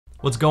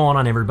What's going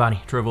on, everybody?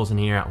 Trivels in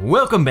here.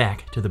 Welcome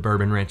back to the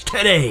Bourbon Ranch.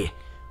 Today,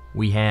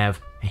 we have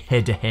a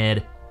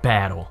head-to-head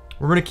battle.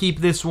 We're gonna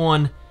keep this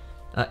one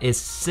as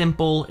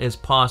simple as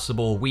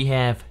possible. We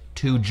have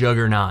two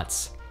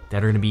juggernauts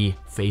that are gonna be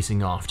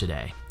facing off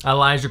today.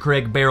 Elijah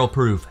Craig Barrel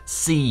Proof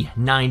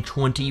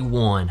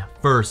C921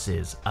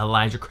 versus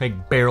Elijah Craig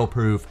Barrel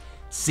Proof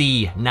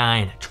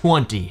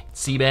C920.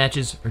 C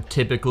batches are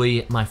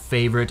typically my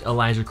favorite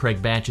Elijah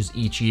Craig batches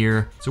each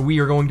year. So we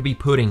are going to be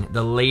putting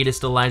the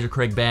latest Elijah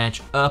Craig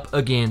batch up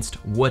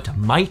against what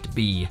might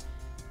be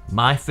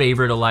my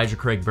favorite Elijah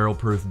Craig Barrel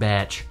Proof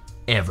batch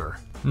ever.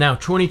 Now,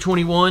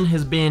 2021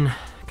 has been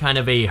kind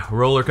of a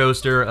roller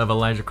coaster of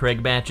Elijah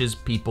Craig batches.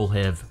 People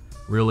have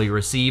really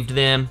received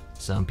them.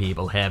 Some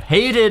people have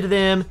hated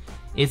them.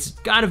 It's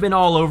kind of been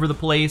all over the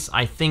place.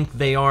 I think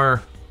they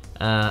are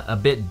a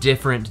bit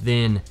different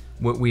than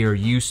what we are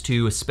used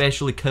to,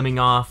 especially coming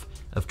off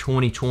of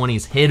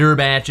 2020's hitter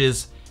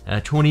batches,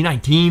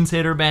 2019's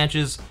hitter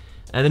batches,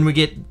 and then we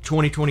get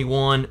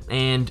 2021,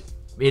 and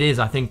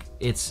I think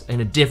it's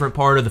in a different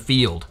part of the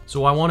field.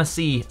 So I wanna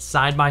see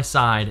side by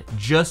side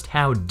just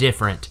how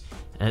different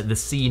the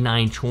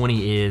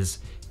C920 is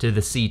to the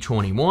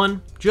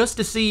C21, just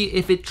to see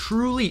if it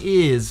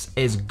truly is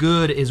as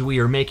good as we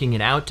are making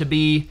it out to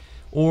be,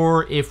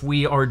 or if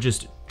we are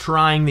just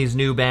trying these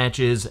new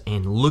batches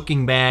and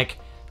looking back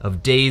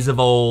of days of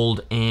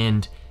old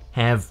and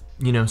have,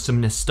 you know,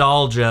 some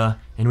nostalgia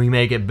and we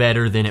make it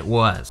better than it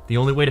was. The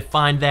only way to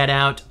find that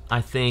out, I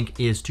think,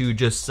 is to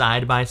just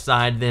side by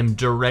side them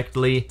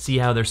directly, see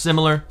how they're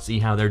similar, see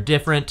how they're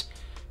different,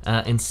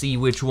 and see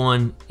which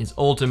one is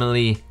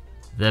ultimately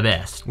the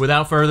best.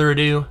 Without further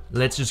ado,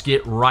 let's just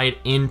get right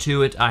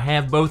into it. I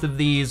have both of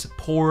these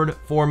poured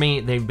for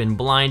me. They've been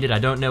blinded. I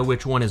don't know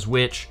which one is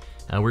which.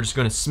 We're just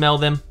gonna smell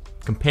them,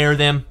 compare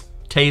them,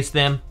 taste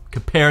them,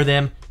 compare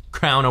them,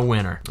 crown a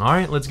winner. All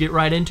right, let's get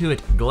right into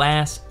it.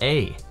 Glass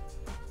A.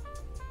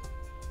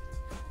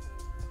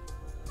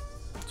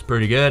 It's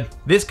pretty good.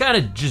 This kind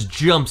of just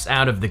jumps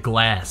out of the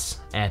glass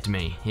at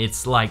me.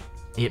 It's like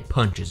it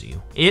punches you.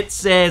 It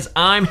says,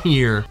 I'm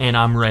here and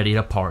I'm ready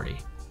to party.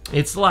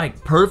 It's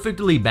like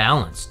perfectly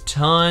balanced.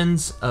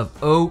 Tons of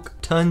oak,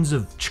 tons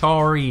of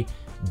charry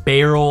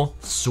barrel,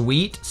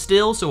 sweet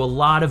still, so a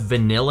lot of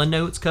vanilla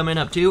notes coming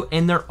up too,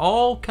 and they're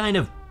all kind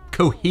of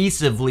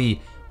cohesively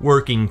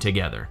working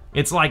together.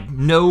 It's like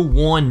no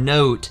one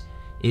note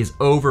is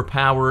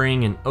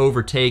overpowering and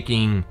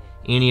overtaking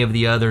any of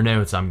the other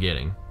notes I'm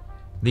getting.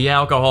 The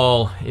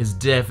alcohol is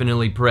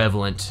definitely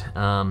prevalent.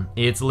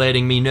 It's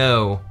letting me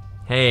know,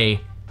 hey,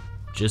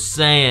 just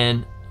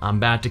saying, I'm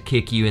about to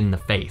kick you in the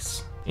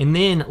face. And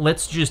then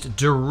let's just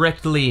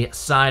directly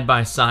side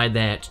by side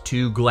that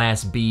to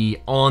Glass B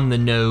on the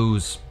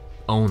nose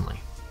only.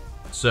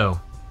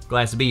 So,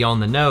 Glass B on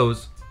the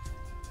nose,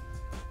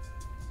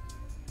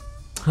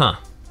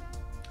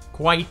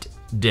 quite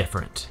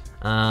different.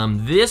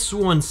 This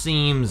one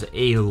seems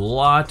a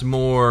lot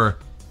more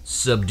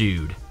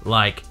subdued.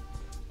 Like,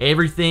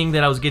 everything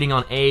that I was getting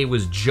on A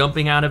was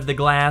jumping out of the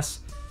glass.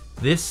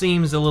 This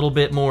seems a little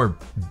bit more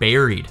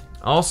buried.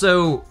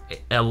 Also,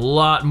 a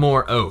lot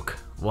more oak.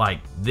 Like,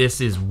 this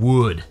is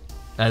wood,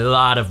 a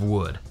lot of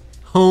wood.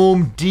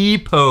 Home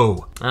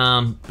Depot.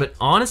 But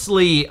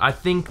honestly, I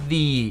think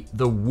the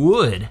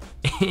wood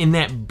in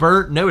that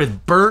burnt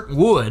note, burnt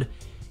wood,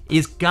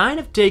 is kind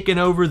of taking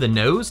over the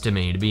nose to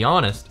me, to be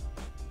honest.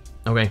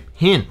 Okay,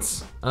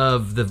 hints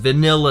of the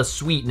vanilla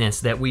sweetness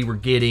that we were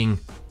getting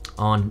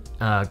on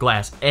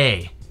Glass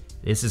A.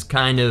 This is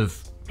kind of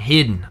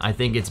hidden. I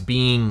think it's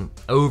being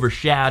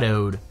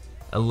overshadowed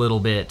a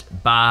little bit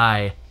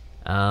by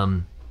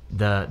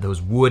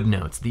those wood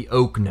notes, the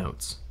oak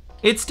notes.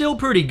 It's still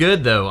pretty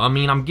good though. I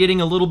mean, I'm getting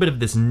a little bit of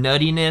this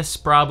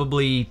nuttiness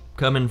probably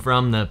coming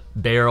from the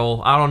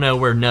barrel. I don't know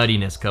where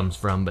nuttiness comes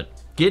from, but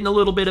getting a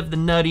little bit of the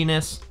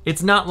nuttiness.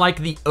 It's not like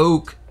the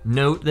oak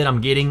note that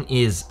I'm getting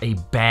is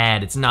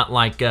it's not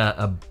like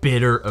a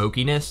bitter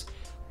oakiness,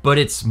 but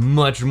it's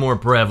much more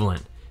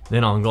prevalent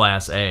than on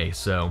Glass A,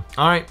 so.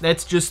 All right,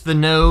 that's just the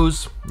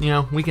nose. You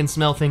know, we can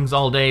smell things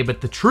all day, but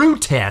the true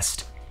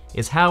test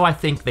is how I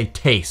think they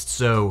taste,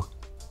 so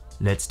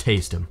let's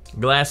taste them.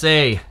 Glass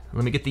A,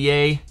 let me get the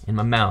A in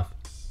my mouth.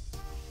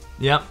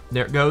 Yep,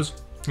 there it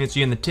goes. Hits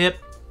you in the tip.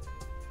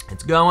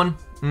 It's going,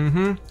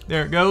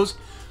 there it goes.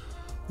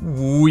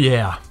 Ooh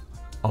yeah,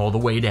 all the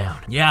way down.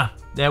 Yeah,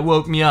 that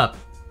woke me up.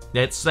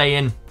 That's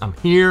saying, I'm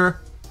here,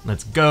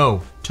 let's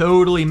go.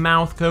 Totally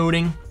mouth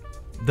coating.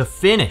 The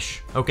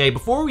finish, okay,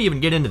 before we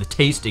even get into the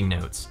tasting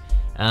notes,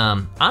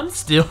 I'm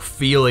still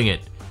feeling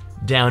it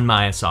down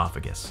my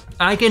esophagus.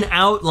 I can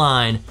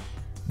outline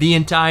the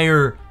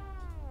entire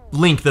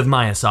length of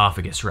my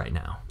esophagus right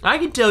now. I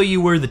can tell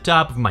you where the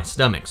top of my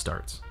stomach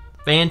starts.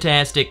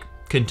 Fantastic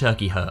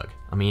Kentucky hug.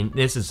 I mean,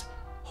 this is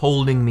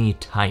holding me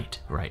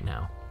tight right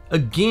now.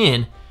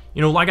 Again,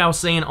 you know, like I was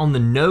saying on the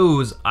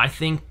nose, I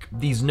think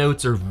these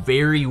notes are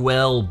very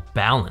well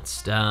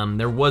balanced.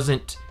 It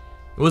wasn't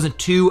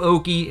too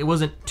oaky, it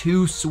wasn't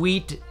too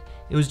sweet.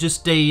 It was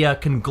just a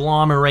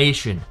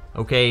conglomeration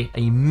okay?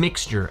 A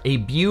mixture, a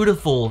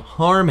beautiful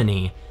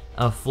harmony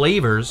of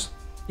flavors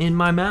in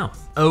my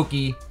mouth.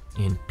 Oaky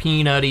and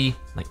peanutty,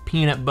 like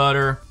peanut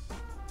butter,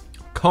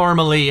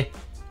 caramely,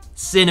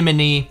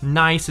 cinnamony,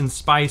 nice and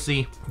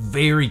spicy,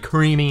 very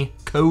creamy,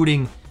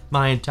 coating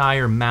my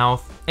entire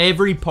mouth.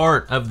 Every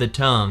part of the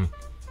tongue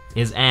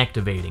is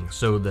activating.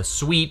 So the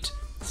sweet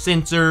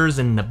sensors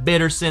and the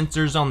bitter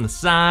sensors on the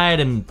side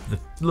and the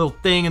little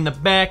thing in the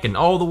back and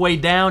all the way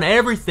down,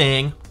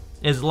 everything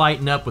is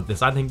lighting up with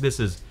this. I think this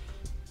is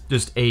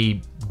just this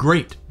is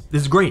great.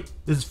 This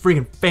is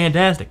freaking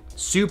fantastic.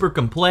 Super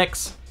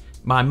complex.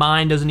 My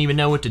mind doesn't even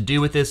know what to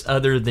do with this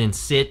other than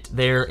sit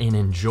there and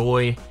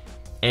enjoy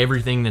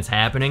everything that's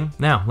happening.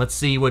 Now, let's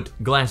see what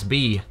Glass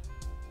B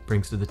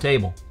brings to the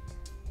table.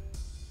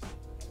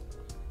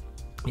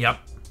 Yep,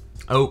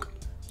 oak,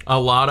 a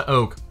lot of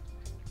oak.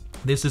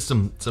 This is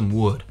some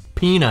wood.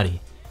 Peanutty,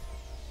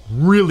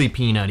 really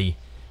peanutty.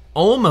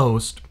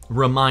 Almost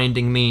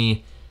reminding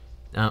me,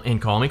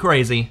 and call me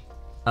crazy,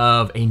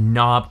 of a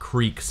Knob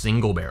Creek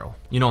single barrel.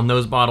 You know, in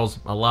those bottles,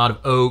 a lot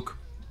of oak,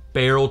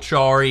 barrel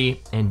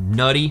charry, and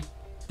nutty.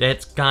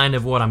 That's kind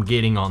of what I'm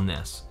getting on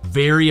this.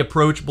 Very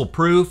approachable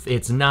proof.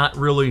 It's not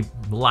really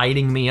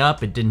lighting me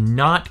up. It did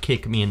not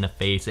kick me in the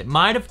face. It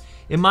might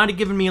have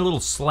given me a little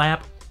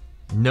slap.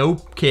 No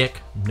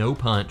kick, no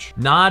punch.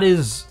 Not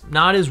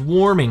as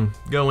warming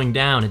going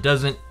down. It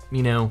doesn't,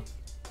 you know,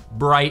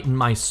 brighten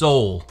my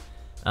soul.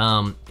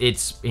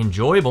 It's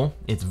enjoyable.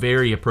 It's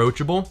very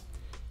approachable.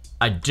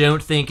 I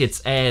don't think it's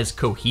as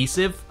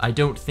cohesive. I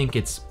don't think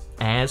it's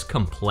as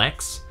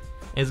complex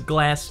as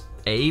Glass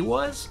A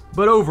was.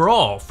 But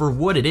overall, for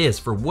what it is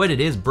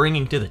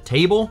bringing to the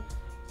table,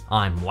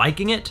 I'm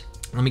liking it.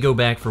 Let me go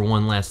back for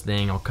one last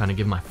thing. I'll kind of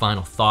give my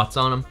final thoughts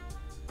on them.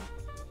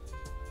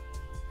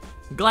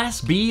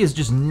 Glass B is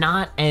just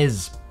not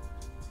as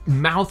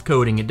mouth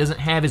coating. It doesn't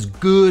have as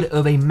good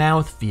of a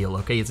mouth feel,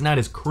 okay? It's not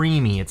as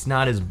creamy. It's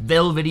not as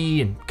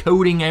velvety and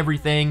coating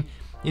everything.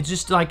 It's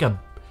just like a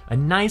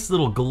nice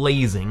little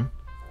glazing,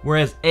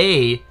 whereas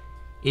A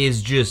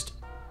is just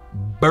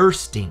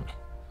bursting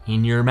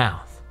in your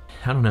mouth.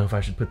 I don't know if I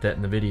should put that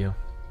in the video.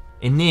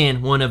 And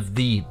then one of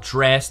the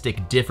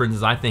drastic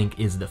differences, I think,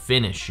 is the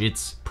finish.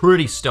 It's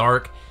pretty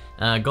stark.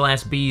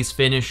 Glass B's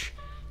finish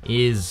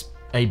is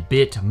a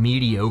bit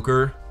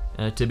mediocre,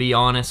 to be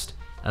honest.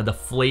 The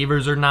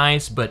flavors are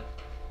nice, but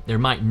there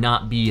might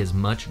not be as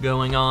much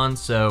going on.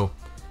 So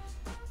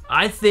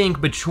I think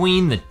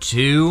between the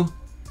two,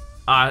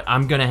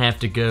 I'm gonna have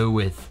to go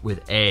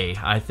with A.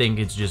 I think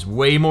it's just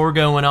way more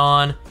going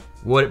on.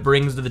 What it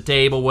brings to the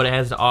table, what it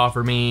has to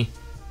offer me,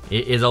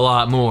 it is a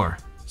lot more.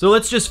 So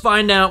let's just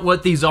find out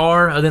what these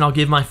are, and then I'll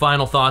give my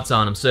final thoughts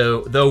on them.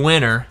 So the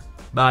winner,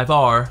 by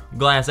far,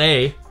 Glass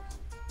A,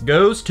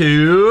 goes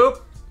to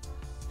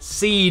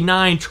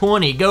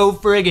C920. Go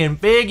friggin'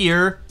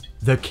 figure,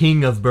 the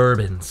king of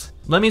bourbons.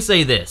 Let me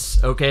say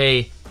this,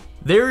 okay?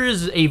 There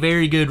is a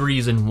very good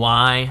reason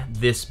why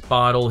this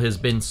bottle has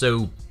been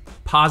so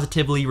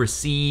positively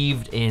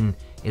received and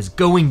is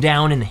going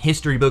down in the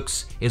history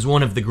books as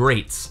one of the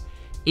greats.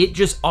 It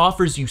just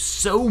offers you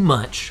so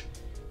much,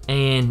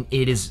 and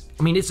it is,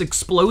 I mean, it's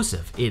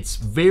explosive. It's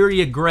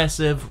very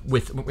aggressive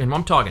with, and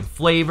I'm talking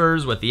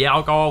flavors, with the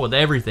alcohol, with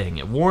everything.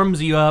 It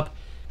warms you up.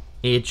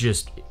 It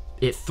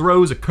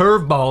throws a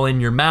curveball in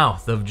your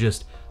mouth of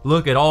just,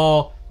 look what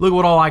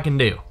all I can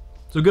do.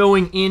 So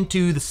going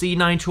into the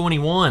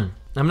C921,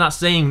 I'm not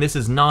saying this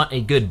is not a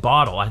good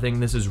bottle. I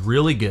think this is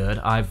really good.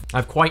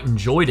 I've quite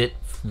enjoyed it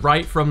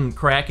right from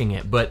cracking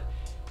it, but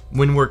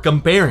when we're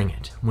comparing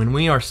it, when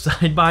we are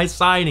side by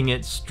siding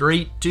it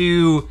straight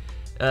to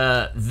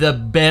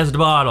the best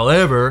bottle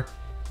ever,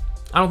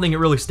 I don't think it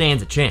really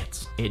stands a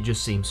chance. It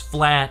just seems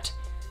flat,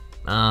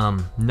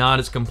 not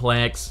as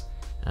complex.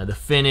 The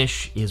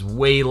finish is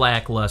way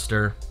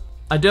lackluster.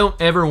 I don't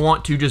ever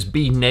want to just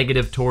be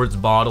negative towards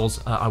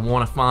bottles. I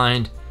want to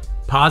find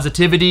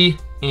positivity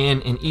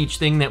in each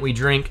thing that we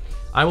drink.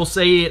 I will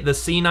say the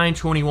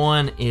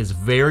C921 is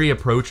very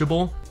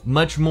approachable,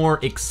 much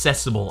more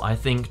accessible, I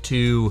think,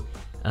 to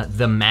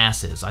the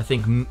masses. I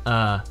think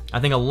a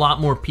lot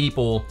more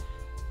people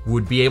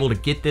would be able to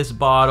get this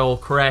bottle,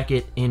 crack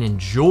it, and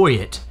enjoy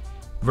it,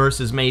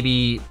 versus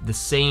maybe the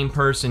same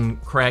person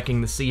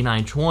cracking the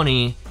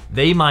C920.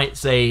 They might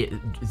say,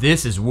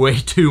 this is way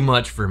too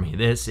much for me.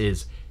 This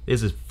is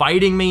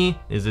fighting me.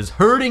 This is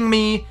hurting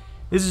me.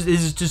 This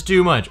is just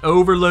too much.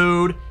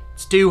 Overload.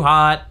 It's too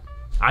hot.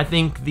 I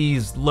think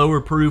these lower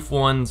proof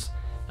ones,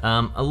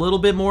 a little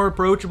bit more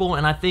approachable,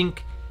 and I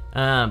think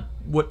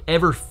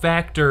whatever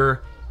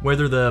factor,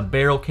 whether the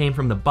barrel came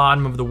from the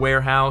bottom of the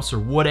warehouse or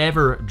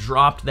whatever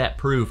dropped that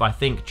proof, I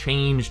think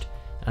changed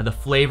the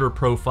flavor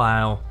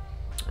profile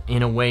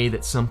in a way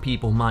that some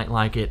people might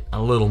like it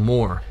a little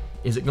more.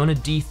 Is it gonna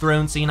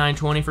dethrone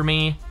C920 for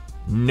me?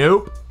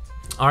 Nope.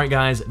 All right,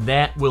 guys,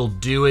 that will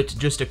do it.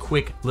 Just a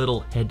quick little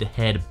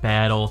head-to-head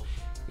battle.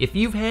 If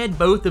you've had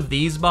both of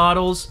these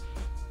bottles,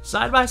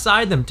 side by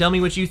side them, tell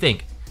me what you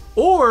think.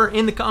 Or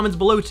in the comments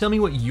below, tell me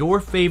what your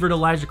favorite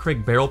Elijah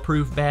Craig barrel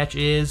proof batch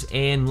is,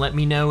 and let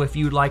me know if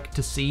you'd like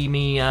to see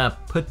me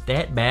put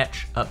that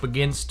batch up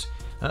against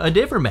a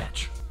different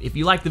batch. If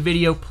you like the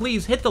video,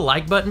 please hit the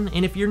like button,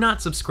 and if you're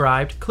not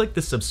subscribed, click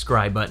the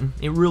subscribe button.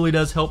 It really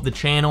does help the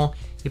channel.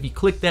 If you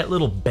click that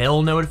little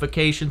bell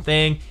notification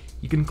thing,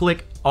 you can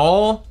click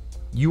all.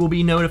 You will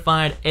be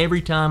notified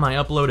every time I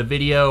upload a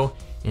video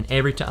and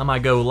every time I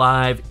go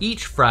live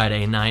each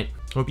Friday night.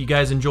 Hope you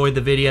guys enjoyed the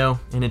video,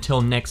 and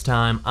until next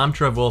time, I'm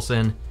Trev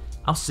Wilson.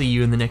 I'll see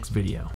you in the next video.